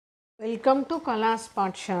Welcome to class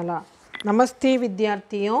पाठशाला नमस्ते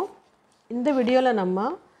विद्यार्थियों இந்த வீடியோல நம்ம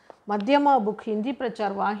மத்தியமா புக் ஹிந்தி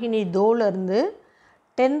பிரச்சார் வாஹினி 2ல இருந்து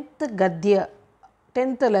 10th கத்ய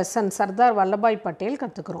 10th லெசன் சர்தார் வல்லபாய் பட்டேல்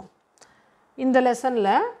கத்துக்குறோம். இந்த லெசன்ல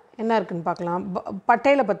என்ன இருக்குன்னு பார்க்கலாம்.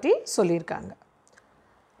 पटेल பத்தி சொல்லிருக்காங்க.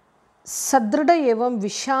 सदृढ़ एवं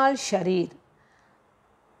विशाल शरीर,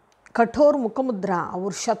 कठोर मुखमुद्रा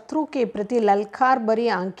और शत्रु के प्रति ललकार भरी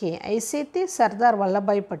आंखें, ऐसे थे सरदार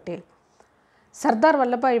वल्लभाई पटेल. सरदार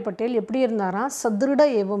वल्लभाई पटेल எப்படி இருந்தாரா? सदृढ़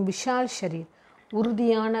एवं विशाल शरीर,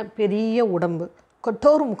 உறுதியான பெரிய உடம்பு,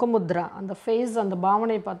 கठोर मुखमुद्रा, அந்த ஃபேஸ் அந்த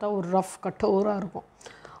பாவனை பார்த்தா ஒரு ரஃப் கठोरா இருக்கும்.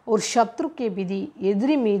 ஒரு शत्रु के विधि,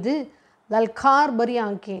 எதிரி மீது ललकार भरी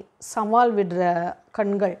आंखें, சவால் விடுற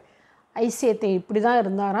கண்கள், ऐसे थे இப்படி தான்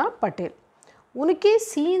இருந்தாரா पटेल. उनके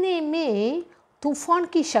सीने में तूफान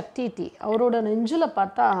की शक्ति थी. அவரோட நெஞ்சில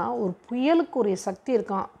பார்த்தா ஒரு புயலுக்குரிய சக்தி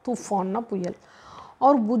இருக்கான். तूफानனா புயல்.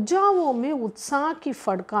 और भुजाओं में उत्साह की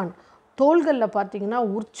फड़कान, தோள்கள்ல பார்த்தீங்கன்னா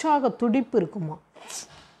உற்சாக துடிப்பு இருக்குமா.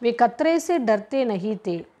 वे खतरे से डरते नहीं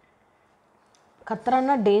थे.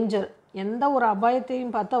 खतराना डेंजर, எந்த ஒரு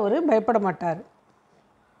அபாயத்தையும் பார்த்து அவர் பயப்பட மாட்டார்.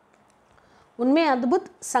 उनमें अद्भुत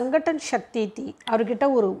संगठन शक्ति थी. அவர்கிட்ட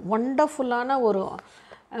ஒரு வண்டர்ஃபுல்லான ஒரு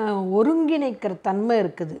ஒருங்கிணைக்கிற தன்மை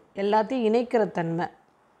இருக்குது, எல்லாத்தையும் இணைக்கிற தன்மை.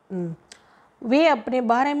 वे अपने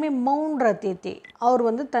बारे में मौन रहते थे. அவர்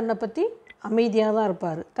வந்து தன்னை பற்றி அமைதியாக தான்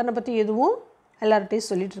இருப்பார். தன்னை பற்றி எதுவும் எல்லார்ட்டையும்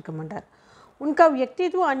சொல்லிட்டு இருக்க மாட்டார். उनका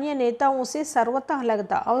व्यक्तित्व अन्य नेताओं से सर्वथा अलग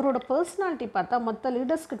था. அவரோட பர்சனாலிட்டி பார்த்தா மற்ற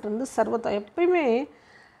லீடர்ஸ்கிட்ட இருந்து सर्वथा எப்பயுமே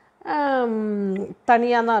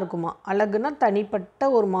தனியாக தான் இருக்குமா. அழகுனா தனிப்பட்ட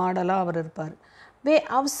ஒரு மாடலாக அவர் இருப்பார். वे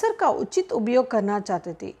अवसर का उचित उपयोग करना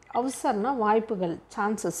चाहते थे. அவசர்னா வாய்ப்புகள்,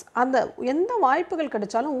 சான்சஸ். அந்த எந்த வாய்ப்புகள்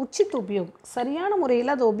கிடைச்சாலும் உச்சித் உபயோகம், சரியான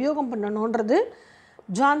முறையில் அதை உபயோகம் பண்ணணுன்றது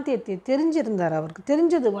ஜான்தே தெரிஞ்சிருந்தார். அவருக்கு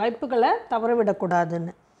தெரிஞ்சது வாய்ப்புகளை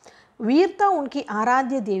தவறவிடக்கூடாதுன்னு. வீர்த்தா உன்கி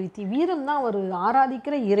ஆராத்திய தேவித்தி, வீரம் தான் அவர்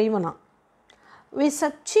ஆராதிக்கிற இறைவனா. वे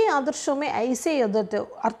सच्ची आदर्शों में ऐसे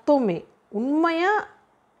अर्थों में, உண்மையாக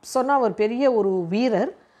சொன்னால் அவர் பெரிய ஒரு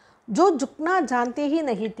வீரர். जो झुकना जानते ही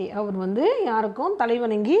नहीं थे. அவர் வந்து யாருக்கும்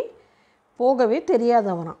தலைவணங்கி போகவே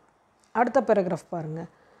தெரியாதவனா. அடுத்த पैराग्राफ பாருங்கள்.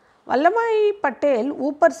 वल्लभाई पटेल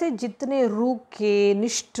ऊपर से जितने रूखे,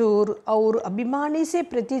 निष्ठुर और अभिमानी से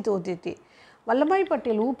प्रतीत होते थे. वल्लभाई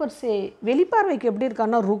पटेल ऊपर से வெளிப்பார்வைக்கு எப்படி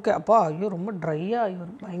இருக்கான்னா ரூக்கே, அப்பா ஐயோ ரொம்ப ட்ரையாக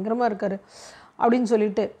இவர் பயங்கரமாக இருக்கார் அப்படின்னு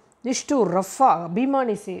சொல்லிட்டு, நிஷ்டூர் ரஃபா,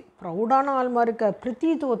 அபிமானி சே ப்ரௌடான ஆள் மாதிரி இருக்க,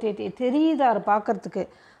 பிரதீத் होते தெரியுதார் பார்க்குறதுக்கு.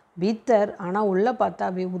 பீத்தர் ஆனால் உள்ளே பார்த்தா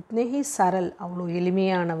வே உத்னே ஹி சரல், அவ்வளோ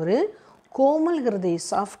எளிமையானவர். கோமல் ஹிருதய,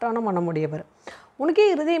 சாஃப்டான மனமுடையவர். உனக்கே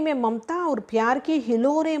ஹிருதயமே மம்தா ஒரு பியார்க்கி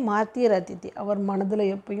ஹிலோரே மாற்றி ரத்தித்தி. அவர் மனதில்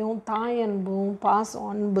எப்பயும் தாய் அன்பும் பாசம்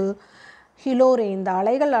அன்பு ஹிலோரே இந்த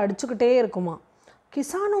அலைகள் அடிச்சுக்கிட்டே இருக்குமா.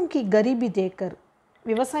 கிசானும் கி கரீபி தேக்கர்,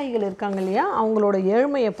 விவசாயிகள் இருக்காங்க இல்லையா, அவங்களோட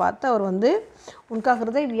ஏழ்மையை பார்த்து அவர் வந்து உனக்கா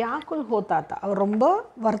ஹிருதய வியாக்குல் ஹோத்தாத்தா, அவர் ரொம்ப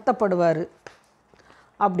வருத்தப்படுவார்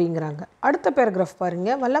அப்படிங்கிறாங்க. அடுத்த பேராகிராஃப்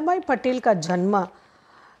பாருங்கள். வல்லபாய் பட்டேல் கா ஜன்மா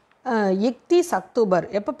 31 அக்டோபர்,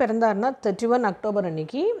 எப்போ பிறந்தார்னா 31 अक्टूबर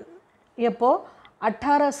அன்னைக்கு. எப்போ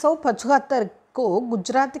 1875 को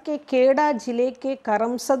गुजरात के केड़ा जिले के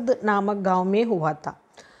करमसद नामक गांव में हुआ था.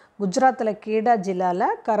 குஜராத்தில் கேடா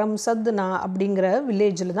ஜில்லாவில் கரம்சத் அப்படிங்கிற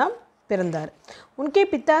வில்லேஜில் தான் பிறந்தார். உன்கே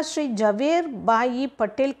பிதா ஸ்ரீ ஜவேர் பாய்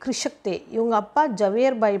பட்டேல் கிருஷக் தே. இவங்க அப்பா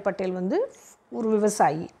ஜவேர் பாய் பட்டேல் வந்து ஒரு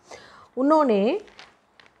விவசாயி. உன்னோனே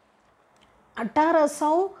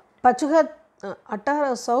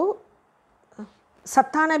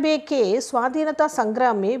 1897 के स्वाधीनता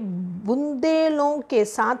संग्राम में बुंदेलों के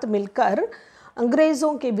साथ मिलकर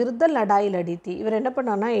अंग्रेज़ों के विरुद्ध लड़ाई लड़ी थी. इवर என்ன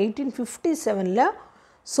பண்ணானா 1857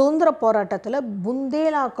 சுதந்திர போராட்டத்தில்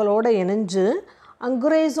புந்தேலாக்களோட இணைஞ்சு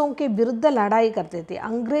அங்கிரேஸோங்கே விருத்த லடாய் करते थे.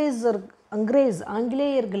 அங்கிரேஸ்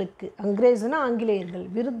ஆங்கிலேயர்களுக்கு, அங்கிரேஸ்னா ஆங்கிலேயர்கள்,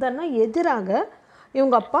 விருத்தன்னா எதிராக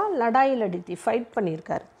இவங்க அப்பா லடாய் லடித்தி ஃபைட்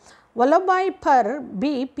பண்ணியிருக்கார். वल्लभाई पर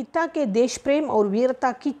भी पिता के देश प्रेम और वीरता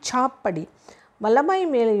की छाप पड़ी. வல்லபாய்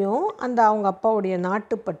மேலேயும் அந்த அவங்க அப்பாவுடைய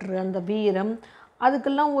நாட்டுப்பற்று, அந்த வீரம்,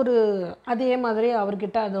 அதுக்கெல்லாம் ஒரு அதே மாதிரி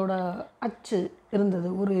அவர்கிட்ட அதோட அச்சு இருந்தது,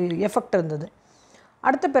 ஒரு எஃபெக்ட் இருந்தது.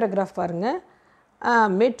 அடுத்த पैराग्राफ பாருங்கள்.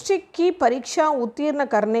 मेट्रिक की परीक्षा उत्तीर्ण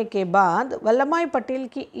करने के बाद वल्लभाई पटेल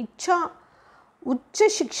की इच्छा उच्च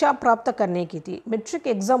शिक्षा प्राप्त करने की थी. மெட்ரிக்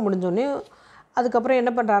எக்ஸாம் முடிஞ்சோடனே அதுக்கப்புறம்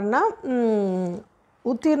என்ன பண்ணுறாருன்னா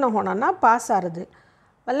உத்தீர்ணம் होना பாஸ் ஆகுது.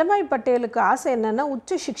 वल्लभाई पटेலுக்கு ஆசை என்னென்னா உच्च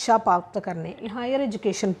शिक्षा प्राप्त करने, हायर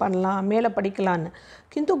एजुकेशन பண்ணலாம், மேலே படிக்கலான்னு.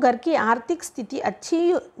 किंतु घर की आर्थिक स्थिति अच्छी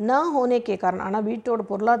न होने के कारण, ஆனால் வீட்டோட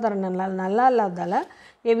பொருளாதார நல்லா இல்லாதால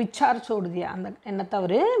ये विचार छोड़ दिया, அந்த எண்ணத்தை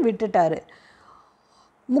அவர் விட்டுட்டார்.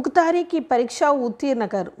 मुख्तारी की परीक्षा उत्तीर्ण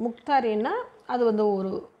कर, मुख्तारीना அது வந்து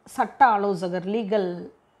ஒரு சட்ட ஆலோசகர்,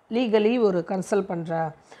 லீகலி ஒரு கன்சல்ட் பண்ணுற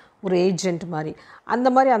ஒரு ஏஜெண்ட் மாதிரி. அந்த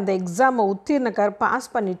மாதிரி அந்த எக்ஸாமை உத்தீர்ணக்கார்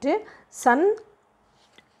பாஸ் பண்ணிவிட்டு सन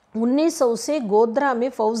 1900 से गोधरा में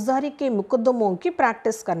फौजदारी के मुकदमों की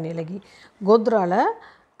प्रैक्टिस करने लगी. गोधराல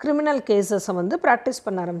கிரிமினல் கேஸஸை வந்து ப்ராக்டிஸ்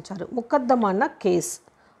பண்ண ஆரம்பித்தார். முக்கத்தமானா கேஸ்,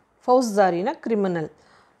 ஃபௌஜ்தாரினா கிரிமினல்.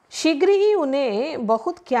 शीघ्र ही उन्हें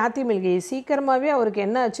बहुत ख्याति मिल गई. சீக்கிரமாகவே அவருக்கு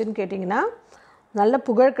என்ன ஆச்சுன்னு கேட்டிங்கன்னா நல்ல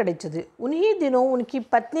புகழ் கிடைச்சது. उन्हीं दिनों उनकी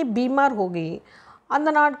पत्नी बीमार हो गई. அந்த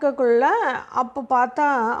நாட்களுக்குள்ளே அப்போ பார்த்தா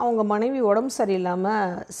அவங்க மனைவி உடம்பு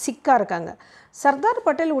சரியில்லாமல் சிக்காக இருக்காங்க. सरदार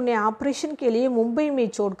पटेल उन्हें ऑपरेशन के लिए मुंबई में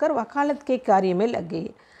छोड़कर वकालत के कार्य में लग गए.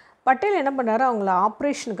 பட்டேல் என்ன பண்ணார், அவங்கள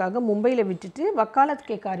ஆப்ரேஷனுக்காக மும்பையில் விட்டுட்டு வக்காலத்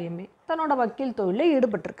கே காரியமே தன்னோட வக்கீல் தொழிலில்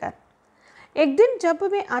ஈடுபட்டிருக்கார். एक दिन जब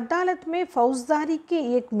वे अदालत में फौजदारी के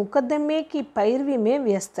एक मुकदमे की पैरवी में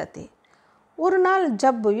व्यस्त थे. ஒரு நாள்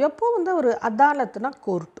ஜப் எப்போ வந்து ஒரு அதாலத்னா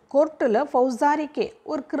கோர்ட்டில் ஃபௌஜ்தாரிக்கே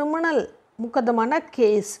ஒரு கிரிமினல் முக்கதமான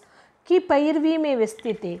கேஸ் கி பயிர்வி மே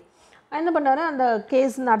வெஸ்தித்தே என்ன பண்ணார், அந்த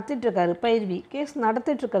கேஸ் நடத்திட்டுருக்காரு, பயிர்வி கேஸ்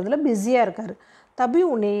நடத்திட்டுருக்கிறதுல பிஸியாக இருக்கார். தபி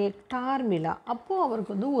உன்னே டார் மிலா, அப்போது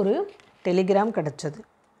அவருக்கு வந்து ஒரு டெலிகிராம் கிடச்சது.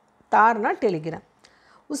 டார்னா டெலிகிராம்.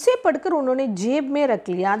 உசே படுக்கிற உன்னோடனே ஜேப்மே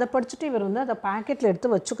ரக்கலையா, அதை படிச்சுட்டு இவர் வந்து அதை பேக்கெட்டில் எடுத்து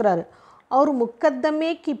வச்சுக்கிறாரு. அவர் முக்கத்தமே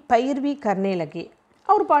கி பயிர்வி கர்னே லகே,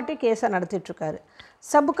 அவர் பாட்டே கேஸை நடத்திட்டுருக்காரு.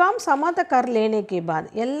 சபுகாம் சமாத கர் லேனே கே பாத்,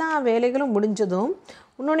 எல்லா வேலைகளும் முடிஞ்சதும்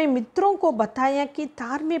உன்னோடனே மித்ரோं को बताया कि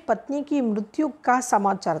तार में पत्नी की मृत्यु का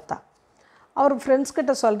समाचार था. அவர் ஃப்ரெண்ட்ஸ்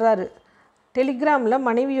கிட்ட சொல்கிறாரு, டெலிகிராமில்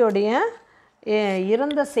மனைவியோடைய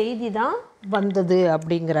இறந்த செய்தி தான் வந்தது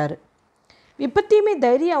அப்படிங்கிறாரு. विपत्ति में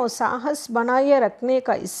धैर्य और साहस बनाए रखने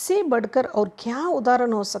का इससे बढ़कर और क्या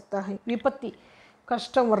उदाहरण हो सकता है. विपत्ति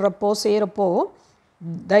கஷ்டம் வர்றப்போ செய்கிறப்போ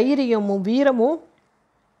தைரியமும் வீரமும்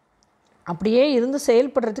அப்படியே இருந்து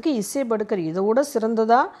செயல்படுறதுக்கு இசை படுக்கர் இதோட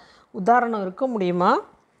சிறந்ததாக உதாரணம் இருக்க முடியுமா.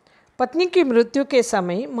 பத்னிக்கு மிருத்யு கே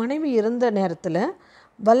சமய, மனைவி இருந்த நேரத்தில்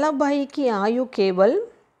வல்லபாய்க்கு ஆயு கேவல்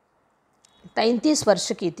 33 वर्ष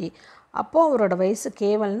की थी. அப்போது அவரோட வயசு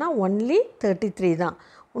கேவல்னா ஒன்லி 33 தான்.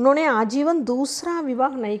 உன்னோடனே ஆஜீவன் தூசரா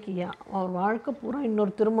விவாக நைக்கியா, அவர் வாழ்க்கை பூரா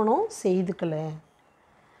இன்னொரு திருமணம் செய்துக்கல.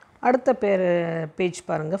 அடுத்த பேஜ்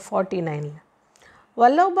பாருங்கள் 49.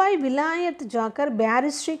 वल्लभभाई विलायत जाकर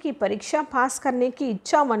बैरिस्ट्री की परीक्षा पास करने की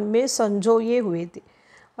इच्छा मन में संजोए हुए थे.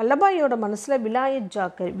 वल्लभभाईயோட மனசில் விலாயத்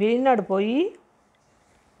ஜாக்கர் வெளிநாடு போய்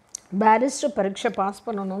बैरिस्टर परीक्षा पास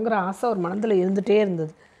பண்ணணுங்கிற ஆசை ஒரு மனதில் இருந்துகிட்டே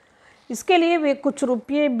இருந்தது. इसके लिए वे कुछ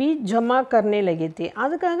रुपये भी जमा करने लगे थे.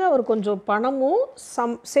 அதுக்காக அவர் கொஞ்சம் பணமும்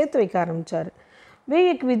சேர்த்து வைக்க ஆரம்பித்தார். वे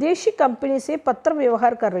एक विदेशी कंपनी से पत्र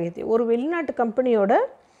व्यवहार कर रहे थे. ஒரு வெளிநாட்டு கம்பெனியோட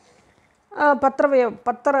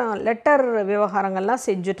பத்திரம் லெட்டர் விவகாரங்கள்லாம்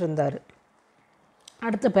செஞ்சுட்டு இருந்தார்.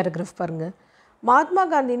 அடுத்த பேராகிராஃப் பாருங்கள். महात्मा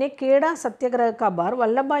गांधी ने केड़ा सत्याग्रह का भार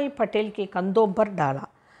वल्लभभाई पटेल के कंधों पर डाला.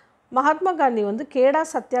 மகாத்மா காந்தி வந்து கேடா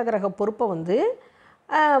சத்தியாகிரக பொறுப்பை வந்து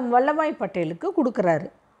வல்லபாய் பட்டேலுக்கு கொடுக்குறாரு.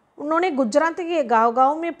 இன்னொன்னே குஜராத்துக்கு गाँव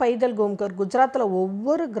गाँव में पैदल घूमकर, குஜராத்தில்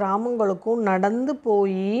ஒவ்வொரு கிராமங்களுக்கும் நடந்து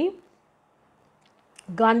போய்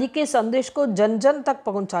காந்திக்கே சந்தேஷ்கோ ஜன் ஜன் தக்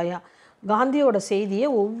பகுஞ்சாயா, காந்தியோட செய்தியை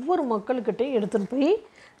ஒவ்வொரு மக்கள்கிட்டையும் எடுத்துகிட்டு போய்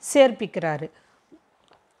சேர்ப்பிக்கிறாரு.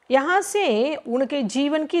 यहाँ से उनके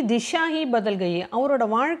जीवन की दिशा ही बदल गई. அவரோட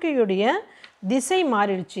வாழ்க்கையுடைய திசை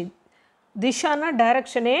மாறிடுச்சு. दिशाना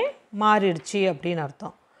डायरेक्शने मारिடுச்சு அப்படின்னு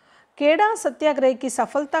அர்த்தம். केड़ा सत्याग्रह की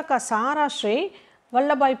सफलता का सारा श्रेय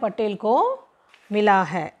वल्लभभाई पटेल को मिला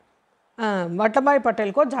है. वल्लभभाई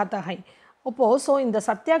पटेल को जाता है. அப்போது ஸோ இந்த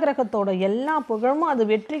சத்தியாகிரகத்தோட எல்லா புகழும் அது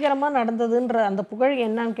வெற்றிகரமாக நடந்ததுன்ற அந்த புகழ்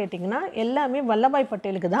என்னன்னு கேட்டிங்கன்னா எல்லாமே வல்லபாய்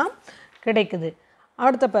பட்டேலுக்கு தான் கிடைக்குது.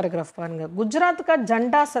 அடுத்த பேராகிராஃப் பாருங்கள். குஜராத்துக்கா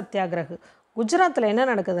ஜண்டா சத்தியாகிரக, குஜராத்தில் என்ன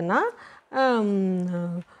நடக்குதுன்னா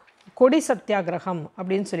கொடி சத்தியாகிரகம்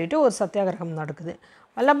அப்படின்னு சொல்லிட்டு ஒரு சத்தியாகிரகம் நடக்குது.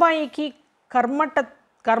 வல்லபாய்க்கு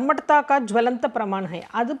கர்மட்டத்தாக்கா ஜுவலந்த பிரமாணம்.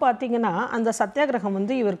 அது பார்த்திங்கன்னா அந்த சத்தியாகிரகம்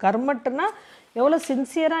வந்து இவர் கர்மட்டுனா எவ்வளோ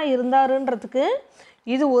சின்சியராக இருந்தாருன்றதுக்கு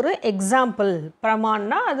இது ஒரு எக்ஸாம்பிள்.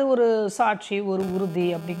 பிரமாணம்னா அது ஒரு சாட்சி, ஒரு உறுதி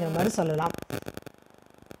அப்படிங்கிற மாதிரி சொல்லலாம்.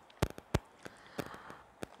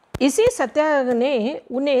 इसी सत्याग्रह ने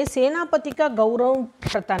उन्हें सेनापति का गौरव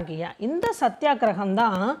प्रदान किया. இந்த சத்தியாகிரகம்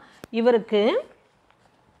தான் இவருக்கு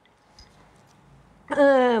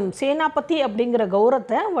सेनापति அப்படிங்கிற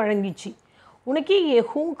கௌரவத்தை வழங்கிச்சு. உனக்கு ये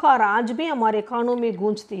हुंकार आज भी हमारे कानों में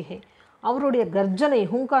गूंजती है. அவருடைய கர்ஜனை,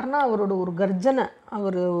 ஹூங்கார்னா அவரோட ஒரு கர்ஜனை,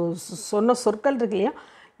 அவர் சொன்ன சொற்கள் இருக்கு இல்லையா,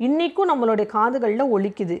 இன்றைக்கும் நம்மளுடைய காதுகளில்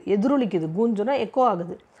ஒலிக்குது, எதிரொலிக்குது. கூஞ்சுனா எக்கோ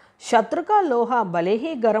ஆகுது. சத்ருக்கா லோஹா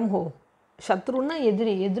பலேஹி கரம் ஹோ, சத்ருன்னா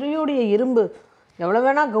எதிரியோடைய இரும்பு எவ்வளோ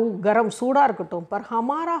வேணால் கரம் சூடாக இருக்கட்டும். பர்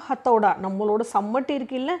ஹமாரா ஹத்தோடா, நம்மளோட சம்மட்டி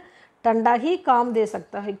இருக்குல்ல, டண்டாகி காம் தே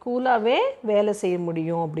சக்தா, கூலாகவே வேலை செய்ய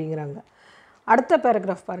முடியும் அப்படிங்கிறாங்க. அடுத்த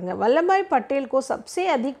पैराग्राफ பாருங்க. वल्लभभाई पटेल को सबसे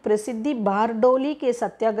अधिक प्रसिद्धि बारडोली के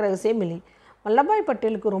सत्याग्रह से मिली. वल्लभभाई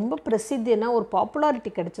पटेலுக்கு ரொம்ப பிரசித்தினா ஒரு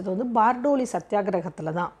பாப்புலாரிட்டி கிடைச்சது வந்து பார்டோலி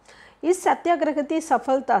சத்தியாகிரகத்தில் தான். इस सत्याग्रह की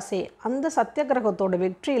सफलता से அந்த சத்தியாகிரகத்தோட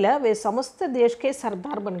வெற்றியில் वे समस्त देश के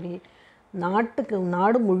सरदार बन गए.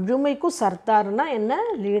 நாடு முழுமைக்கும் சர்தார்னா என்ன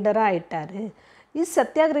லீடராக ஆயிட்டார். इस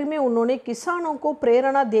सत्याग्रह में उन्होंने किसानों को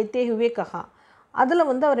प्रेरणा देते हुए कहा. அதில்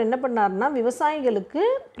வந்து அவர் என்ன பண்ணார்னா விவசாயிகளுக்கு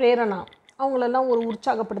பிரேரணா அவங்களெல்லாம் ஒரு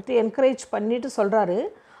உற்சாகப்படுத்தி என்கரேஜ் பண்ணிட்டு சொல்கிறாரு.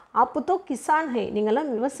 அப்போ तो किसान है, நீங்கள்லாம்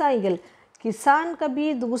விவசாயிகள். किसान कभी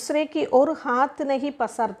दूसरे की और हाथ नहीं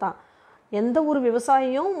पसारता. எந்த ஒரு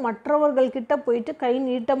விவசாயியும் மற்றவர்கள்கிட்ட போயிட்டு கை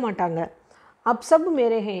நீட்ட மாட்டாங்க. அப் சப்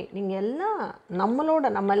மேரே ஹே, நீங்கள் எல்லாம்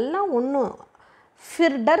நம்ம எல்லாம் ஒன்று.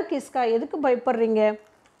 ஃபிர் டர் கிஸ்கா, எதுக்கு பயப்படுறீங்க?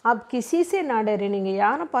 அப் கிசி சே நாடரே, நீங்கள்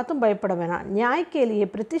யாரை பார்த்தும் பயப்பட வேணாம். நியாய் கேலியே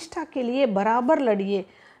பிரதிஷ்டா கேலியே பராபர் லடியே,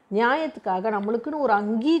 நியாயத்துக்காக நம்மளுக்குன்னு ஒரு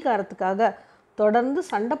அங்கீகாரத்துக்காக தொடர்ந்து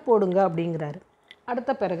சண்டை போடுங்க அப்படிங்கிறாரு.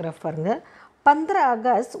 அடுத்த पैराग्राफ பாருங்க. 15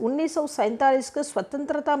 अगस्त 1947 को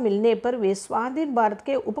स्वतंत्रता मिलने पर वे स्वाधीन भारत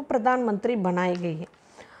के उप प्रधानमंत्री बनाए गए.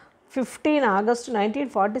 15 अगस्त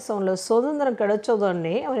 1947 சுதந்திரம்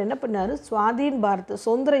கிடைச்சதோடனே அவர் என்ன பண்ணார், स्वाधीन भारत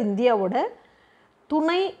சுதந்திர இந்தியாவோட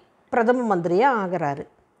துணை பிரதம மந்திரியாக ஆகிறாரு.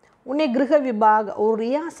 उन्हें गृह विभाग और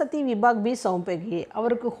रियासती विभाग भी सौंपे गए.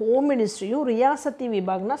 அவருக்கு ஹோம் மினிஸ்ட்ரியும் ரியாசத்தி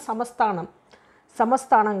விபாக்னா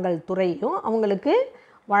சமஸ்தானங்கள் துறையும் அவங்களுக்கு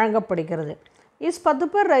வழங்கப்படுகிறது. इस पद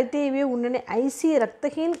पर रहते हुए उन्होंने ऐसी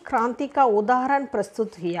रक्तहीन क्रांति का उदाहरण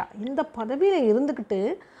प्रस्तुत किया. இந்த பதவியில் இருந்துக்கிட்டு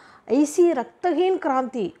ஐசி ரக்தஹீன்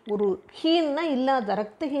கிராந்தி, ஒரு ஹீன்னா இல்லாத,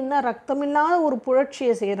 ரக்தஹீன்னா ரத்தமில்லாத ஒரு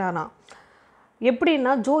புரட்சியை செய்கிறானா.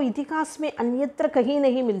 எப்படின்னா ஜோ இதிகாசமே அந்நியத்திர கஹி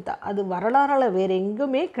நஹி மில்தா, அது வரலாறால் வேறு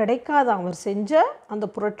எங்குமே கிடைக்காத அவர் செஞ்ச அந்த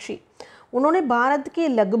புரட்சி. उन्होंने भारत के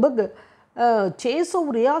लगभग 600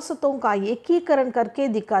 रियासतों का एकीकरण करके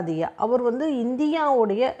दिखा दिया. அவர் வந்து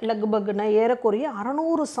இந்தியாவுடைய லக்பக்னா ஏறக்குறைய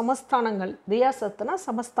 600 சமஸ்தானங்கள், ரியாசத்துனா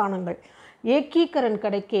சமஸ்தானங்கள், ஏக்கீகரன்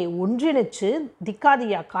கிடைக்கே ஒன்றிணைச்சு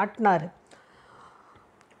திக்காதியா காட்டினார்.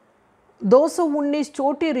 219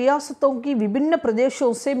 छोटी रियासतों की विभिन्न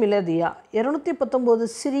प्रदेशों से मिला दिया. 219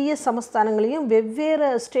 சிறிய சமஸ்தானங்களையும் வெவ்வேறு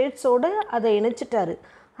ஸ்டேட்ஸோடு அதை இணைச்சிட்டாரு.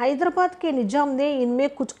 ஹைதராபாத் கே நிஜாம் நே இன்மே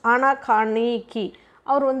குச் ஆனா காணி கி,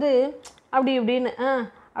 அவர் வந்து அப்படி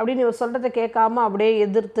அப்படின்னு இவர் சொல்கிறத கேட்காம அப்படியே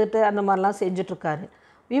எதிர்த்துட்டு அந்த மாதிரிலாம் செஞ்சிட்ருக்காரு.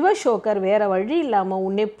 விவஷோக்கர் வேறு வழி இல்லாமல்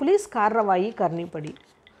உன்னை புலிஸ் காரவாயி கர்ணிப்படி,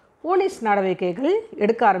 போலீஸ் நடவடிக்கைகள்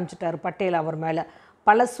எடுக்க ஆரம்பிச்சிட்டார் பட்டேல் அவர் மேலே.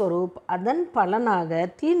 பலஸ்வரூப் அதன் பலனாக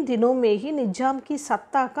 3 दिनों में ही निजाम की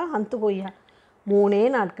सत्ता का अंत होया. 3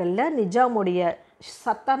 நாட்களில் நிஜாமுடைய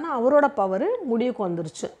சத்தானா அவரோட பவர் முடிவுக்கு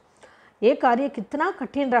வந்துருச்சு. ஏ காரிய கித்தனா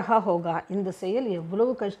கঠিன் ரஹா ஹோகா, இந்த செயல்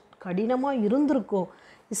எவ்வளவு கடினமாக இருந்திருக்கும்.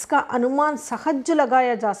 इसका अनुमान सहज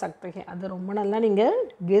लगाया जा सकते हैं, அது ரொம்ப நல்லா நீங்கள்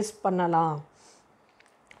கெஸ் பண்ணலாம்.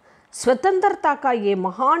 स्वतंत्रता का ये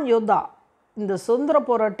महान योद्धा, இந்த சுதந்திர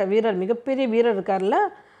போராட்ட வீரர், மிகப்பெரிய வீரர் இருக்கார்ல,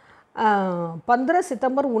 15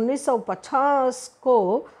 सितंबर 1950 को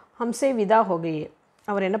हमसे विदा हो गए.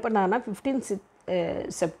 அவர் என்ன பண்ணார்னா 15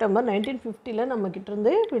 सितंबर 1950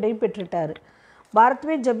 நம்மக்கிட்டேருந்து விடை பெற்றுட்டார். भारत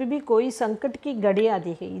में जब भी कोई संकट की घड़ी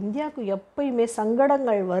आती है, இந்தியாவுக்கு எப்பயுமே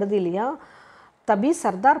சங்கடங்கள் வருது இல்லையா, तभी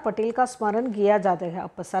सरदार पटेल का स्मरण किया जाता है.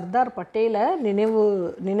 அப்போ सरदार पटेலை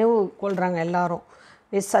நினைவு கொள்கிறாங்க எல்லாரும்.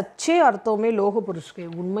 சச்சே அர்த்தமே லோக புருஷ்கே,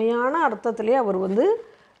 உண்மையான அர்த்தத்திலே அவர் வந்து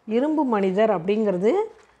இரும்பு மனிதர் அப்படிங்கிறது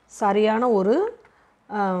சரியான ஒரு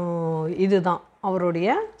இதுதான் அவருடைய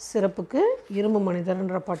சிறப்புக்கு. இரும்பு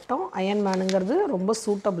மனிதர்ன்ற பட்டம், அயன்மேனுங்கிறது ரொம்ப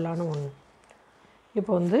சூட்டபிளான ஒன்று.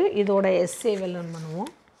 இப்போ வந்து இதோட எஸ்ஸே லேர்ன் பண்ணுவோம்.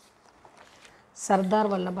 सरदार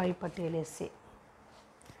वल्लभभाई पटेल एसे,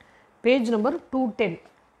 पेज नंबर 210.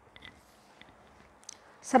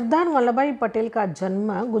 सरदार वल्लभभाई पटेल का जन्म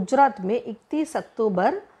गुजरात में 31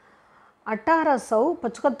 अक्टूबर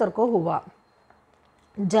 1875 को हुआ.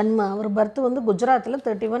 जन्म और बर्थ வந்து गुजरात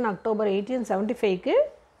 31 अक्टूबर 1875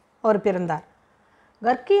 அவர் பிறந்தார்.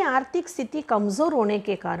 घर की आर्थिक स्थिति कमज़ोर होने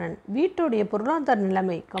के कारण, வீட்டுடைய பொருளாதார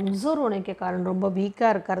நிலைமை कमज़ोर होने के कारण ரொம்ப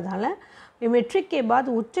வீக்காக இருக்கிறதால मेट्रिक के बाद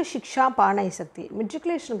उच्च शिक्षा पा नहीं सकती.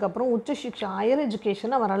 மெட்ரிகுலேஷனுக்கு அப்புறம் உச்ச शिक्षा हायर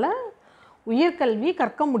एजुकेशन அவரால் உயர்கல்வி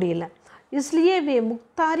கற்க முடியல. इसलिए वे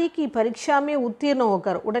मुख्तारी की परीक्षा में उत्तीर्ण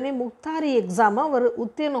होकर, உடனே முக்தாரி எக்ஸாமை அவர்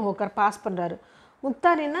உத்தீர்ண ஹோக்கர் பாஸ் பண்ணுறாரு.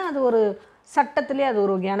 முக்தாரின்னா அது ஒரு சட்டத்திலே அது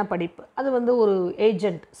ஒரு ஞான படிப்பு, அது வந்து ஒரு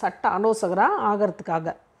ஏஜெண்ட் சட்ட ஆலோசகராக ஆகிறதுக்காக.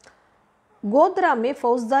 गोधरा में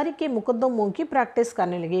फौजदारी के मुकदमों की प्रैक्टिस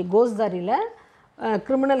करने लगे. கோஸ்தாரியில்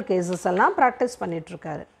கிரிமினல் கேசஸ் எல்லாம் ப்ராக்டிஸ்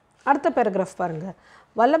பண்ணிகிட்ருக்காரு. அடுத்த பேராகிராஃப் பாருங்கள்.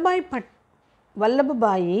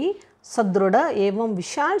 வல்லபாய் சத்ருட ஏவம்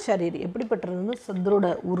விஷால் ஷரீர், எப்படிப்பட்டிருந்தது? சத்ருட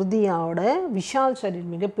உறுதியோட, விஷால் ஷரீர்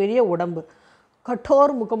மிகப்பெரிய உடம்பு,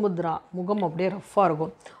 कठोर मुखमुद्रा मुगम அப்படியே ரஃப்பாக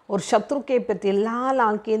இருக்கும் ஒரு शत्रु के प्रति लाल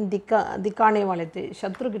आंखें दिखाने वाले थे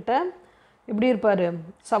शत्रु கிட்ட இப்படி இருப்பார்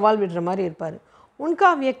सवाल விடுற மாதிரி இருப்பார் उनका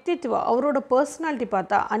व्यक्तित्व அவரோட पर्सनालिटी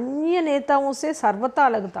பார்த்தா अन्य नेताओं से सर्वथा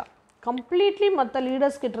अलग था कंप्लीटली மற்ற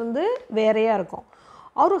லீடர்ஸ் கிட்ட இருந்து வேறையாக இருக்கும்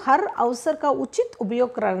और हर अवसर का उचित उपयोग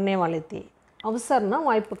करने वाले थे அவசரம்னா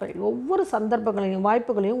வாய்ப்புகள் ஒவ்வொரு சந்தர்ப்பங்களையும்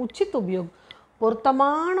வாய்ப்புகளையும் உச்சித் உபயோக்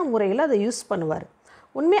பொருத்தமான முறையில் அதை யூஸ் பண்ணுவார்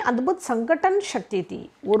உண்மை அத்புத் சங்கடன் சக்தி தீ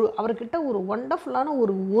ஒரு அவர்கிட்ட ஒரு வண்டர்ஃபுல்லான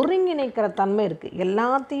ஒரு ஒருங்கிணைக்கிற தன்மை இருக்குது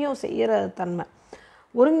எல்லாத்தையும் செய்கிற தன்மை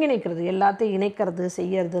ஒருங்கிணைக்கிறது எல்லாத்தையும் இணைக்கிறது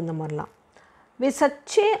செய்கிறது இந்த மாதிரிலாம் वे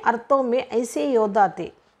सच्चे अर्थों में ऐसे योद्धा थे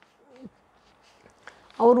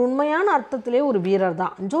அவர் உண்மையான அர்த்தத்திலே ஒரு வீரர்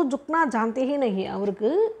தான் जो झुकना जानते ही नहीं அவருக்கு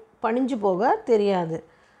பணிஞ்சு போக தெரியாது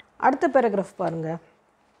அடுத்த पैराग्राफ பாருங்கள்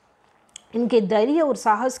इनके धैर्य और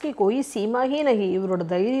साहस की कोई सीमा ही नहीं இவரோட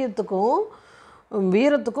தைரியத்துக்கும்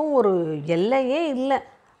வீரத்துக்கும் ஒரு எல்லையே இல்லை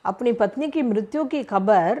अपनी पत्नी की मृत्यु की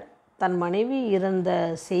खबर தன் மனைவி இறந்த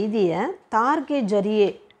செய்தியை तार के जरिए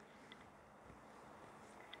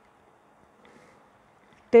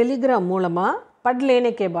टेलीग्राम மூலமாக पढ़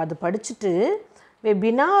लेने के बाद படிச்சுட்டு वे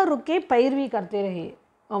बिना रुके पैरवी करते रहे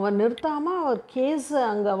அவர் நிறுத்தாமல் அவர் கேஸ்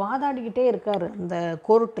அங்கே வாதாடிக்கிட்டே இருக்கார் அந்த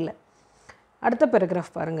கோர்ட்டில் அடுத்த पैराग्राफ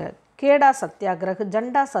பாருங்கள் खेड़ा सत्याग्रह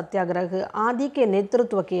झंडा सत्याग्रह आदि के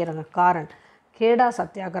नेतृत्व के कारण खेड़ा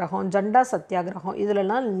सत्याग्रहம் झंडा सत्याग्रहம்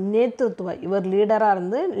இதிலெல்லாம் நேतृत्व இவர் லீடராக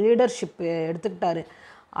இருந்து லீடர்ஷிப் எடுத்துக்கிட்டார்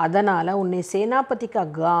அதனால் உன்னை சேனாபதி का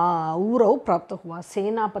गौरव प्राप्त हुआ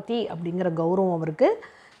சேனாபதி அப்படிங்கிற கௌரவம் அவருக்கு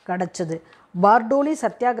கிடச்சிது बारडोली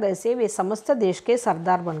सत्याग्रह से वे समस्त देश के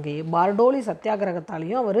सरदार बन गए बारडोली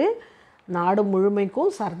सत्याग्रहத்தாலையும் அவர் நாடு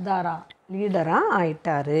முழுமைக்கும் சர்தாரா லீடராக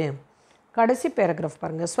ஆயிட்டார் கடைசி पैराग्राफ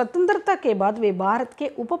பாருங்கள் स्वतंत्रता के बाद वे भारत के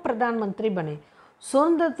उप प्रधानमंत्री बने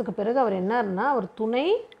சுதந்திரத்துக்கு பிறகு அவர் என்னன்னா அவர் துணை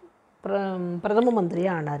பிரதம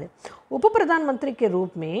மந்திரியாக ஆனார் उप प्रधानमंत्री के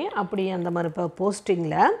रूप में அப்படி அந்த மாதிரி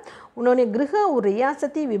போஸ்டிங்கில் उन्होंने गृह और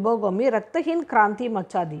रियासती विभागों में रक्तहीन क्रांति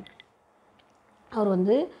मचा दी அவர்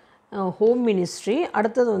வந்து ஹோம் மினிஸ்ட்ரி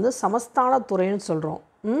அடுத்தது வந்து சமஸ்தானத்துறைன்னு சொல்கிறோம்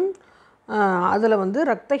அதில் வந்து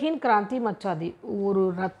ரத்தஹீன் கிராந்தி மச்சாதி ஒரு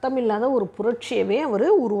ரத்தம் இல்லாத ஒரு புரட்சியவே அவர்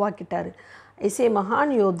உருவாக்கிட்டார் ऐसे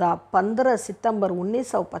महान योद्धा 15 सितंबर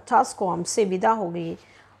 1950 को हमसे विदा हो गए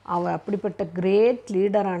அவர் அப்படிப்பட்ட கிரேட்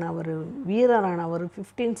லீடரான அவர் வீரரான அவர்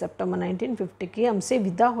 15 செப்டம்பர் 1950 हमसे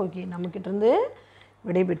विदा हो गए நம்மக்கிட்டேருந்து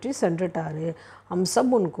விடைபெற்று சென்றுட்டார் हम सब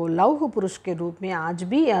उनको लौह पुरुष के रूप में आज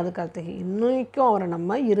भी याद करते हैं இன்னைக்கும் அவரை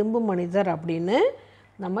நம்ம இரும்பு மனிதர் அப்படின்னு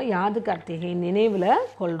நம்ம याद करते हैं நினைவில்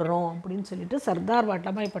கொள்கிறோம் அப்படின்னு சொல்லிட்டு சர்தார்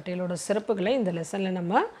வல்லபாய் பட்டேலோட சிறப்புகளை இந்த லெசனில்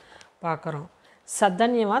நம்ம பார்க்குறோம்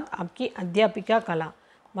धन्यवाद आपकी अध्यापिका कला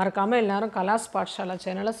மறக்காமல் எல்லாரும் கலாஸ் பாட்சாலா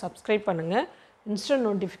சேனலை சப்ஸ்கிரைப் பண்ணுங்கள் இன்ஸ்டன்ட்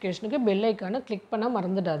நோட்டிஃபிகேஷனுக்கு பெல் ஐக்கானை கிளிக் பண்ண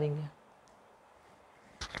மறந்துடாதீங்க